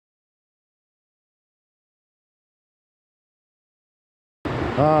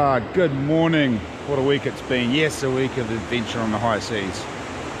Good morning. What a week it's been. Yes, a week of adventure on the high seas.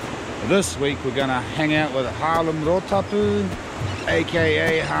 This week we're going to hang out with Harlem Rotapu,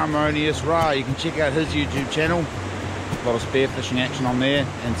 aka Harmonious. You can check out his YouTube channel. A lot of spearfishing action on there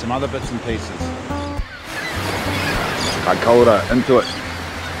and some other bits and pieces. KAIKOURA, into it.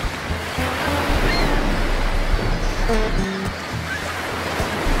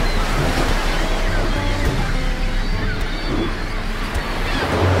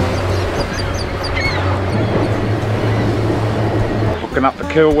 Hooking up the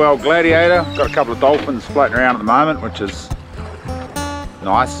Killwell Gladiator. Got a couple of dolphins floating around at the moment, which is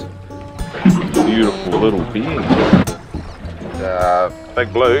nice. Beautiful little beard.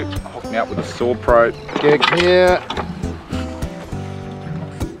 Big Blue hooked me up with a Sword Pro gig here.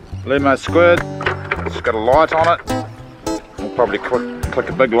 Bluenose squid. It's got a light on it. We'll probably click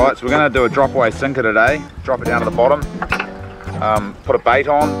a big light. So we're going to do a drop away sinker today. Drop it down to the bottom. Put a bait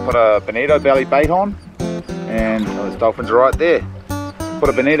on. Put a bonito belly bait on. And those dolphins are right there. Put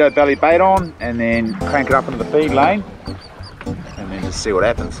a bonito belly bait on and then crank it up into the feed lane and then just see what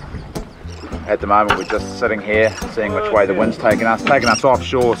happens. At the moment we're just sitting here seeing which way the wind's taking us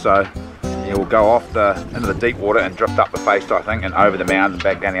offshore, so yeah, we'll go off into the deep water and drift up the face, I think, and over the mounds and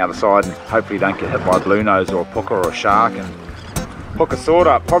back down the other side, and hopefully don't get hit by a Bluenose or a Hapuka or a shark and hook a sword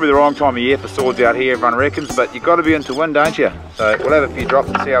up. Probably the wrong time of year for swords out here, everyone reckons, but you've got to be into wind, don't you? So we'll have a few drops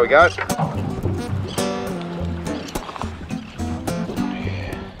and see how we go.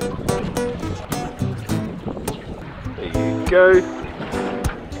 Go.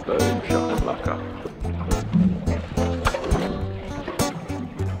 Boom, shakalaka.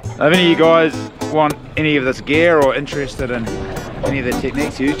 If any of you guys want any of this gear or interested in any of the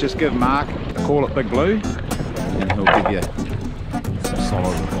techniques used, just give Mark a call at Big Blue and he'll give you some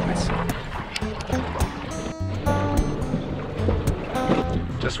solid advice.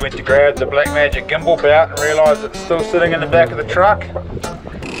 Just went to grab the Black Magic gimbal belt and realised it's still sitting in the back of the truck.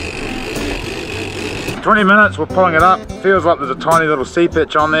 20 minutes, we're pulling it up. Feels like there's a tiny little sea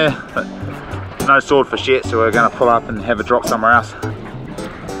pitch on there, but no swordfish yet, so we're going to pull up and have a drop somewhere else.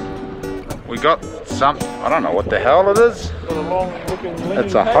 We got some, I don't know what the hell it is.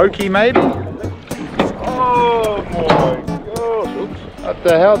 It's a hoki maybe? Oh my gosh. What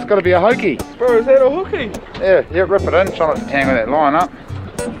the hell, it's got to be a hoki. Bro, is that a hoki? Yeah, rip it in, try not to tangle that line up.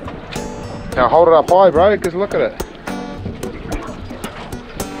 Now hold it up high, bro, because look at it.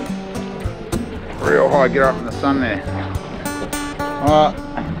 Real high, get up in the sun there.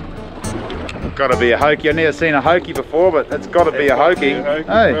 Got to be a hoki. I've never seen a hoki before, but it's got to be a hoki.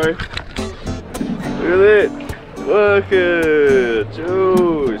 Hey, look at that! Look at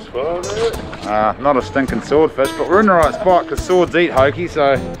Juice, not a stinking swordfish, but we're in the right spot because swords eat hoki.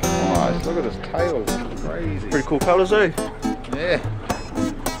 So, nice. Look at his tail, it's crazy. Pretty cool colours, eh? Yeah.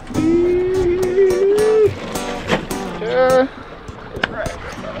 Yeah.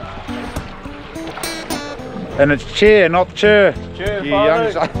 And it's chair, not chur. Chair, you young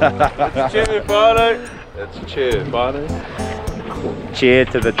it's chair, Barney. It's chair, Barney. Chair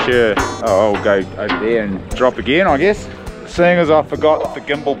to the chur. Oh, I'll go over there and drop again, I guess. Seeing as I forgot the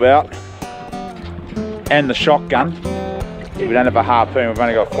gimbal belt and the shotgun, we don't have a harpoon, we've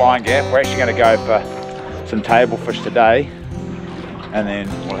only got a flying gaff. We're actually going to go for some table fish today, and then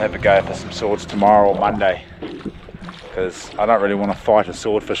we'll have a go for some swords tomorrow or Monday, because I don't really want to fight a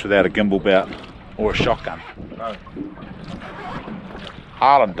swordfish without a gimbal belt or a shotgun. No.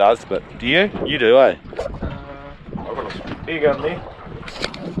 Harlem does, but do you? You do, eh? I've got a spear gun there.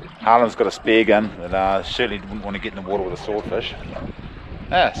 Harlem's got a spear gun, but certainly wouldn't want to get in the water with a swordfish.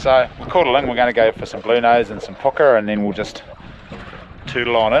 Yeah, so we'll call it in. We're going to go for some Bluenose and some Hapuka, and then we'll just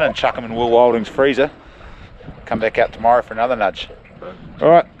tootle on in and chuck them in Will Wilding's freezer. Come back out tomorrow for another nudge.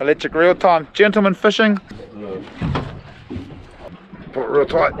 Alright, electric reel time. Gentlemen fishing. Put it real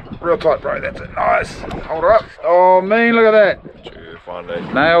tight, bro, that's it, nice. Hold her up. Oh, mean, look at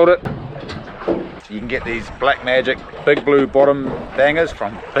that. Nailed it. So you can get these Black Magic Big Blue bottom bangers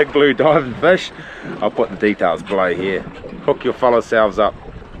from Big Blue Diving Fish. I'll put the details below here. Hook your fellow selves up.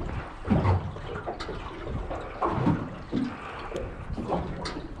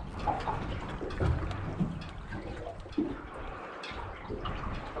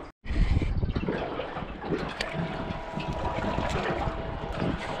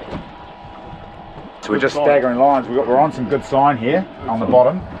 So we're just staggering lines. We're on some good sign here on the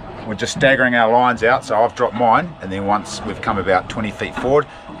bottom. We're just staggering our lines out, so I've dropped mine, and then once we've come about 20 feet forward,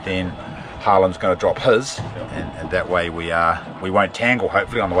 then Harlem's going to drop his, and that way we won't tangle,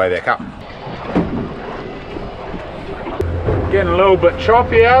 hopefully, on the way back up. Getting a little bit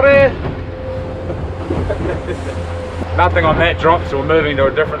choppy out here. Nothing on that drop, so we're moving to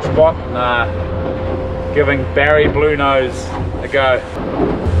a different spot and giving Barry Bluenose a go.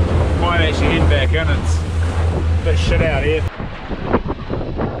 Might actually head back in, it's a bit shit out here.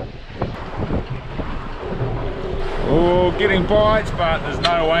 Oh, getting bites, but there's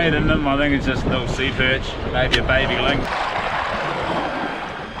no weight in them. I think it's just a little sea perch, maybe a baby ling.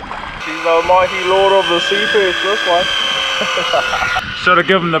 He's the mighty lord of the sea perch, this one. Should have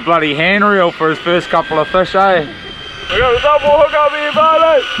given the bloody hand reel for his first couple of fish, eh? We got a double hook up here,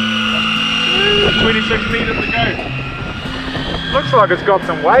 Barney. 26 metres to go. Looks like it's got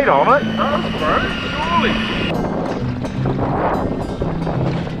some weight on it. It does, bro, surely.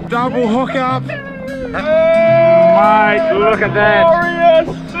 Double hook up. Mate, look at that.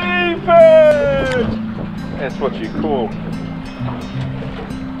 Harmonious sea perch. That's what you call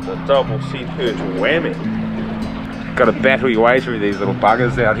the double sea perch whammy. Got to battle your way through these little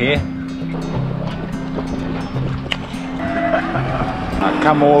buggers out here. I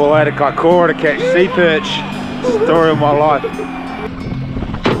come all the way to KAIKOURA to catch sea perch. Story of my life.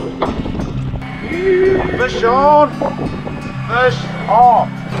 Fish on! Fish on!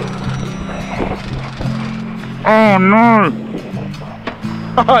 Oh no!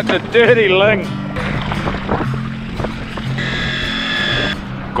 Oh, it's a dirty ling.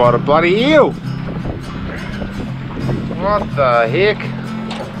 Got a bloody eel. What the heck?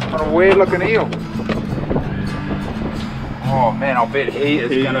 What a weird looking eel. Oh man, I'll bet he is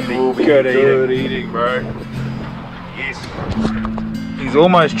going to be good eating, bro. Yes. He's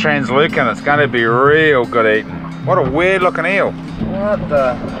almost translucent. It's going to be real good eating. What a weird looking eel. What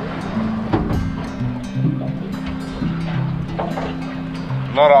the?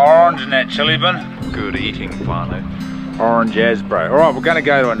 A lot of orange in that chili bin. Good eating, Barney. Orange as, bro. Alright, we're going to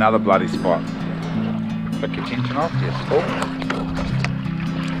go to another bloody spot. Flick your tension off, yes. Oh.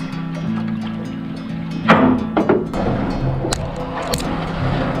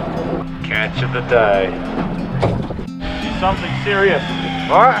 Catch of the day. Something serious.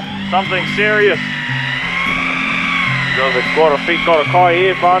 What? Something serious. Got a feet, got a kai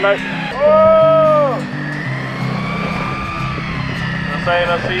here, Barney. Oh! This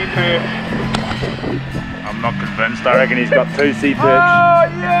ain't a sea perch. I'm not convinced. I reckon he's got two sea perch. Oh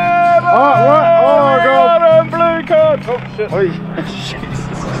yeah! Oh, what? Oh god! Blue card. Oh shit! Oi.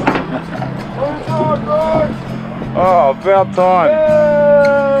 Jesus. Oh god! Oh, about time.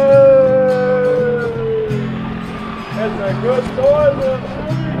 That's a good size.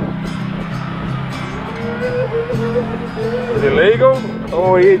 Is it legal?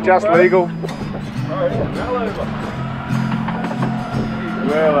 Oh, yeah, just legal. Oh,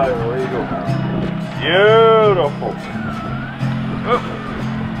 well over legal. Beautiful.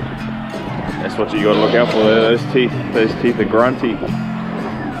 That's what you got to look out for there. Those teeth are grunty.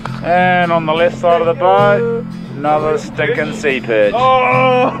 And on the left side of the boat, another stinking sea perch.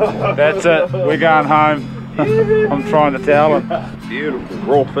 Oh! That's it. We're going home. I'm trying to towel him. Beautiful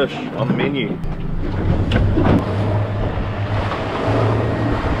raw fish on the menu.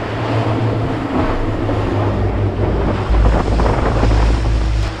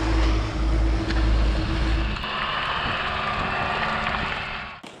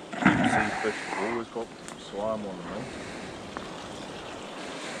 Sea fish have always got slime on them.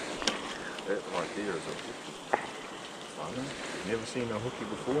 That right there is a hookie. Never seen a hookie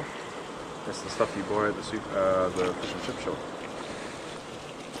before. That's the stuff you buy at the fish and chip shop.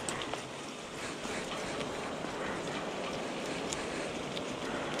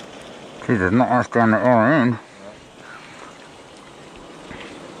 Geez, there's not much down the other end.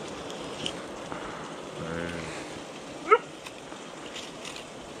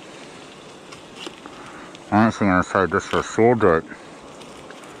 I'm actually going to save this for a sword joke.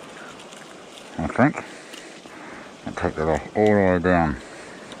 I think. I'll take that off all the way down.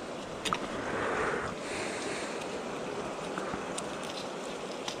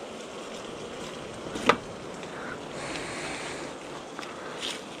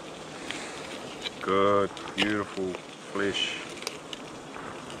 Good, beautiful flesh.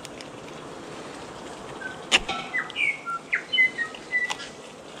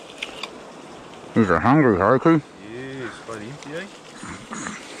 He's a hungry haiku. Yeah, it's quite empty, eh?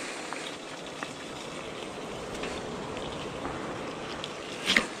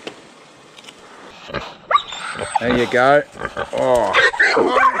 There you go. Oh.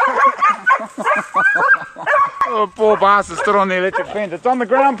 Oh, poor bastard stood on the electric fence. It's on the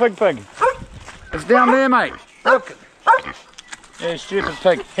ground, pig. It's down there, mate. Look. Yeah, stupid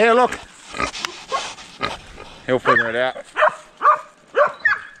pig. Here, look. He'll figure it out.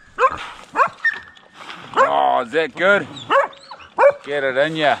 Oh, is that good? Get it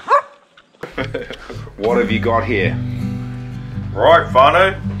in ya. What have you got here? Right,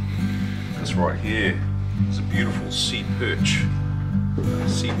 whānau, this right here is a beautiful sea perch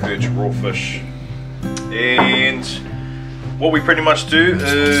raw fish, and what we pretty much do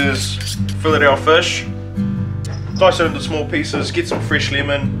is fillet our fish, dice it into small pieces, get some fresh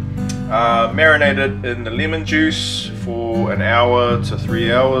lemon, marinate it in the lemon juice for an hour to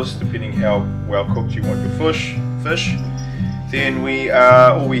 3 hours, depending how well cooked you want your fish. Then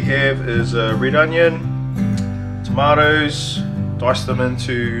all we have is a red onion, tomatoes, dice them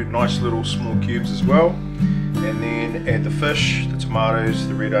into nice little small cubes as well, and then add the fish, the tomatoes,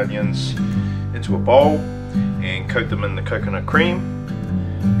 the red onions into a bowl and coat them in the coconut cream.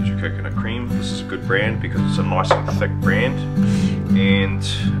 Here's your coconut cream. This is a good brand because it's a nice and thick brand, and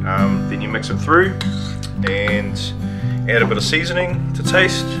then you mix it through and add a bit of seasoning to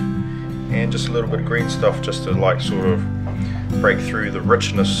taste and just a little bit of green stuff just to like sort of break through the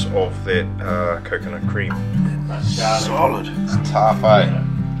richness of that coconut cream. Solid. It's tough, eh?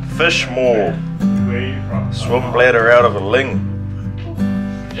 Fish maul. Swim bladder out of a ling.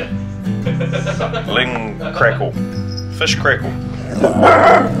 Ling crackle. Fish crackle.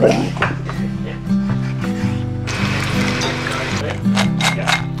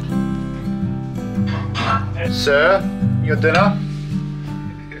 Sir, your dinner?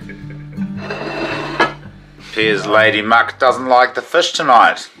 Appears Lady Muck doesn't like the fish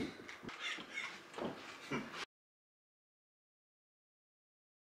tonight.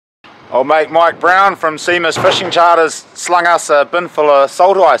 Old mate Mike Brown from Seamus Fishing Charters slung us a bin full of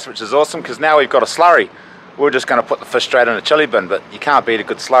salt ice, which is awesome because now we've got a slurry. We're just going to put the fish straight in a chili bin, but you can't beat a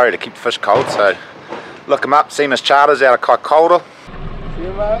good slurry to keep the fish cold, so look them up, Seamus Charters out of KAIKOURA. See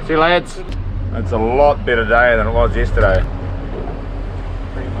you, mate. See you, lads. It's a lot better day than it was yesterday.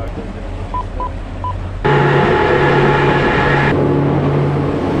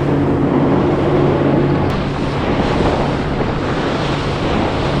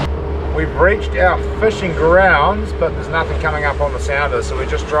 We've reached our fishing grounds, but there's nothing coming up on the sounder, so we're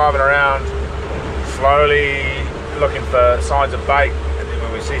just driving around slowly looking for signs of bait, and then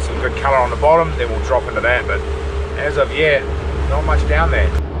when we see some good colour on the bottom, then we'll drop into that, but as of yet, not much down there.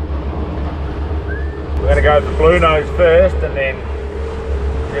 We're going to go for Bluenose first, and then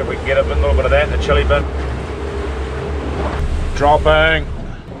see if we can get a little bit of that in the chili bin. Dropping.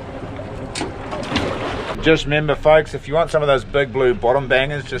 Just remember folks, if you want some of those big blue bottom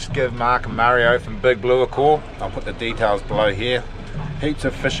bangers, just give Mark and Mario from Big Blue a call. I'll put the details below here. Heaps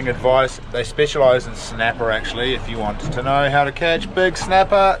of fishing advice. They specialise in snapper actually. If you want to know how to catch big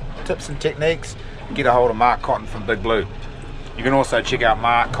snapper, tips and techniques, get a hold of Mark Cotton from Big Blue. You can also check out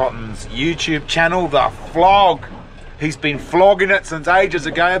Mark Cotton's YouTube channel, The Flog. He's been flogging it since ages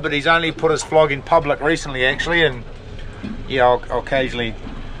ago, but he's only put his flog in public recently actually, and yeah, I'll occasionally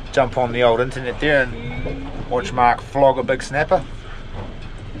jump on the old internet there and watch Mark flog a big snapper.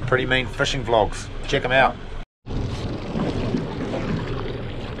 Pretty mean fishing vlogs. Check them out.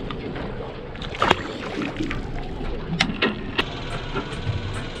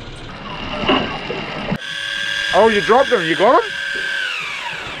 Oh, you dropped him. You got him?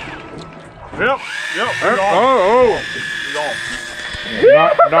 Yep. Oh.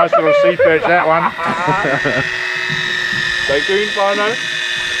 Nice little sea perch, that one. Stay tuned, whānau.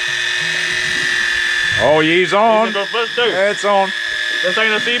 Oh, he's on. He's a good fish too. Yeah, it's on. This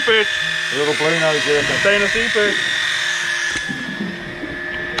ain't a sea perch. A little Bluenose there. This ain't a sea perch.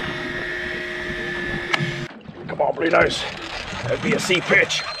 Come on, Bluenose. That'd be a sea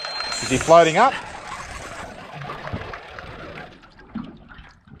perch. Is he floating up?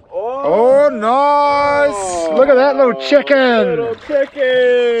 Oh, nice! Look at that little chicken! Little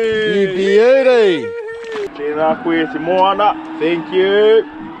chicken! You beauty! Tēnā koe te moana. Thank you.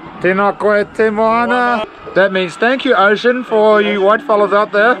 Tēnā koe te moana. That means thank you, Ocean, for all you white fellas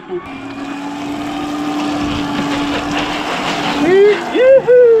out there.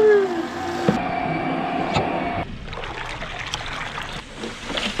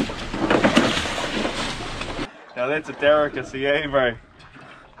 Now that's a delicacy, eh, bro?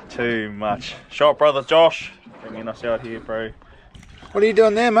 Too much. Shot brother Josh bringing us out here, bro. What are you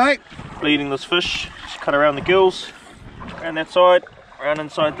doing there, mate? Bleeding this fish. Just cut around the gills, around that side, around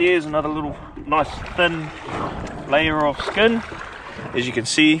inside there is another little nice thin layer of skin. As you can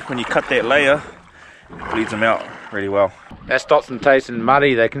see, when you cut that layer, it bleeds them out really well. That stops them tasting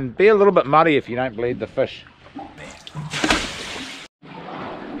muddy. They can be a little bit muddy if you don't bleed the fish.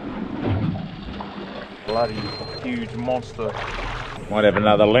 Bloody huge monster. Might have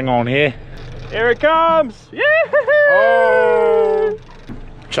another ling on here. Here it comes! Yeah! Oh!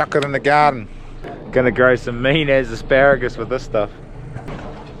 Chuck it in the garden. Gonna grow some mean as asparagus with this stuff.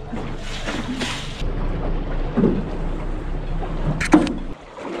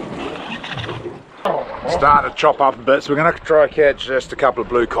 starting to chop up a bit, so we're going to try to catch just a couple of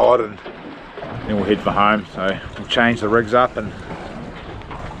blue cod and then we'll head for home. So we'll change the rigs up and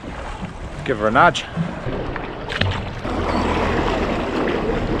give her a nudge.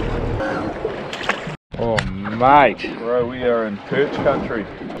 Oh mate, Bro, we are in perch country.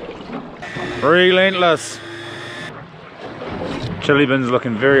 Relentless. Chili bin's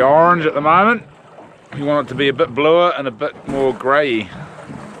looking very orange at the moment. We want it to be a bit bluer and a bit more grey.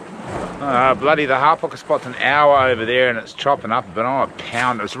 Bloody the Hapuka spot's an hour over there and it's chopping up a bit on a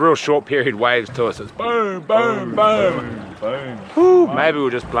pound. It's real short period waves to us. It's boom, boom, boom, boom. Whew, maybe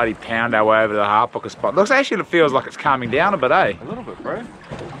we'll just bloody pound our way over to the Hapuka spot. Looks actually, it feels like it's calming down a bit, eh? A little bit, bro.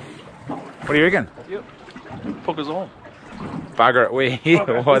 What do you reckon? Yep. Puka's on. Bugger it, we're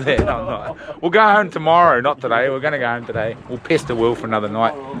here. Why then? I'm not. We'll go home tomorrow, not today. We're going to go home today. We'll pester Will for another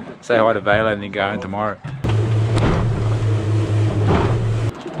night. Say hi to Vela and then go home tomorrow.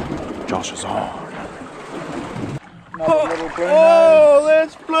 Josh is on. Oh,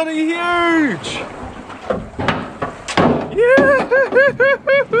 that's bloody huge! Yeah!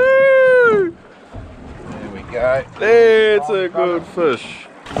 There we go. That's a good fish.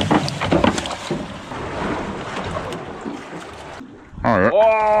 Alright.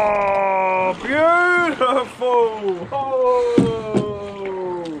 Oh, beautiful! Oh,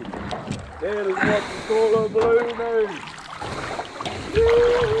 that is what we call a Bluenose.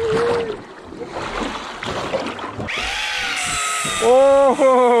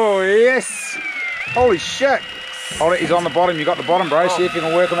 Oh, yes! Holy shit! Hold it, he's on the bottom. You got the bottom, bro. See if you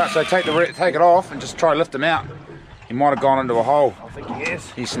can work on that. So take it off and just try to lift him out. He might have gone into a hole. I think he is.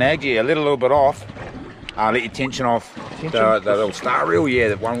 He snagged you. Let a little bit off. Let your tension off. The little star reel, yeah,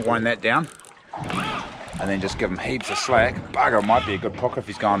 that won't wind that down. And then just give him heaps of slack. Bugger, it might be a good pucker if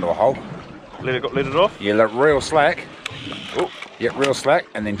he's gone to a hole. Let it off? Yeah, let real slack. Oh, yeah, real slack,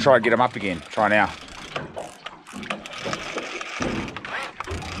 and then try to get him up again. Try now.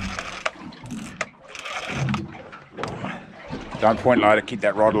 Don't point loader, keep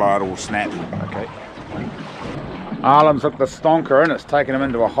that rod low, it will snap. Okay. Harlem's hooked the stonker and it's taken him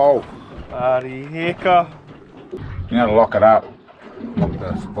into a hole. Bloody hecka. You gotta lock it up. Lock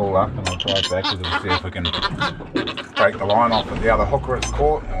the spool up and we'll try it back and we'll see if we can break the line off with the other hooker it's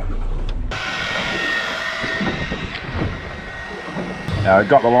caught. Now he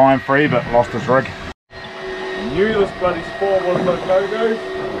got the line free but lost his rig. I knew this bloody sport wasn't gonna go.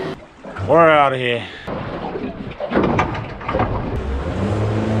 We're out of here.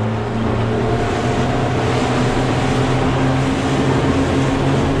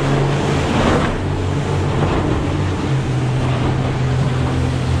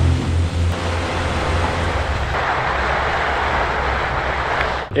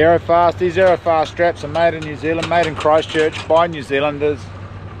 Aerofast, these Aerofast straps are made in New Zealand, made in Christchurch by New Zealanders.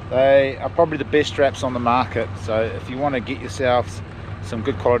 They are probably the best straps on the market, so if you want to get yourselves some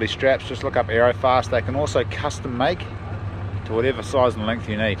good quality straps, just look up Aerofast. They can also custom make to whatever size and length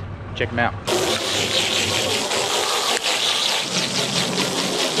you need. Check them out.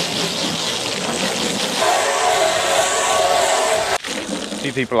 A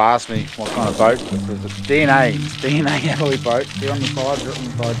few people ask me what kind of boat, because it's DNA alloy boat. See on the side, on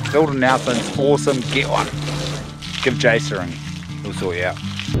the side. Building now, so it's awesome, get one. Give Jace a ring, he'll sort you out.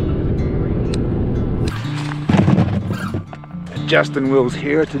 Justin Will's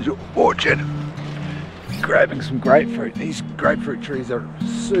Heritage Orchard, grabbing some grapefruit. These grapefruit trees are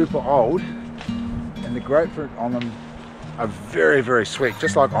super old, and the grapefruit on them are very, very sweet,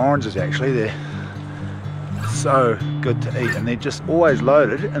 just like oranges actually. They're so good to eat, and they're just always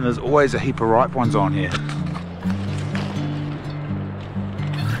loaded, and there's always a heap of ripe ones on here.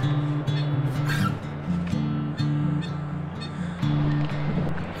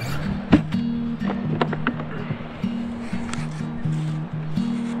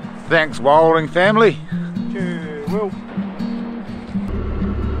 Thanks, Wilding family. Cheers, Will.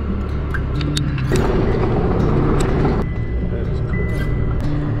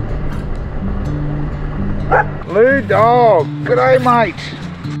 Blue dog, g'day mate.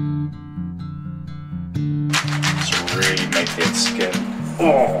 Let's really make that skin.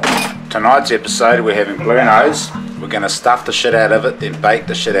 Oh. Tonight's episode we're having Bluenose. We're going to stuff the shit out of it, then bake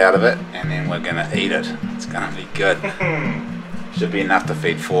the shit out of it, and then we're going to eat it. It's going to be good. Should be enough to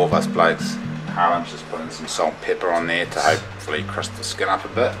feed 4 of us blokes. Harlem's just putting some salt and pepper on there to hopefully crisp the skin up a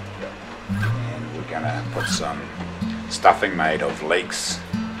bit. And we're going to put some stuffing made of leeks,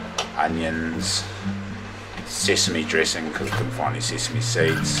 onions, sesame dressing because we couldn't find any sesame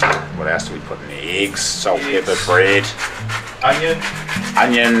seeds. What else do we put in there? Eggs, salt, pepper, bread,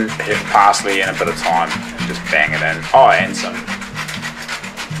 onion, parsley, and a bit of thyme, and just bang it in. Oh, and some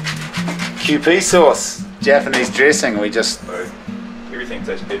QP sauce. Japanese dressing. We just everything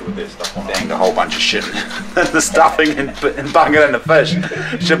tastes better with that stuff on it. banged a whole bunch of shit in the stuffing and bung it in the fish.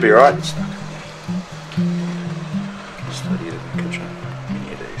 Should be right. Study it in the kitchen.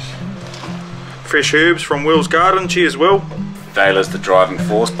 Many of these. Fresh herbs from Will's garden. Cheers, Will. Vela's the driving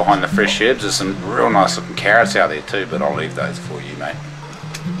force behind the fresh herbs. There's some real nice looking carrots out there too, but I'll leave those for you, mate.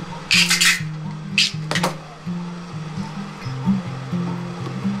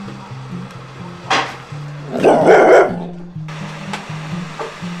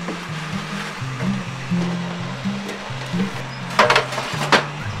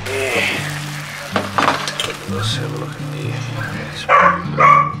 Let's have a look at there.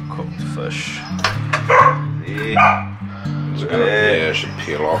 Cooked fish. There. Yeah, it should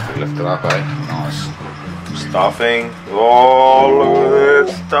peel off and lift it up, eh? Nice. Stuffing. Oh, look at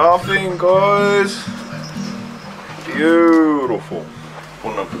that stuffing, guys. Beautiful.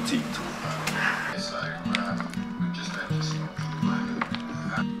 Bon appetit.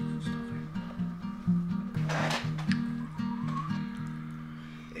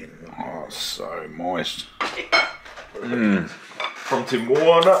 Oh, so moist. From Te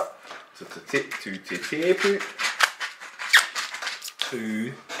Moana to Te Tepu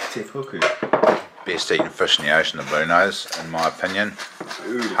to Te Puku. Best eating fish in the ocean, the Bluenose, in my opinion.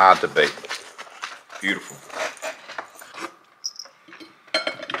 Beautiful. Hard to beat. Beautiful.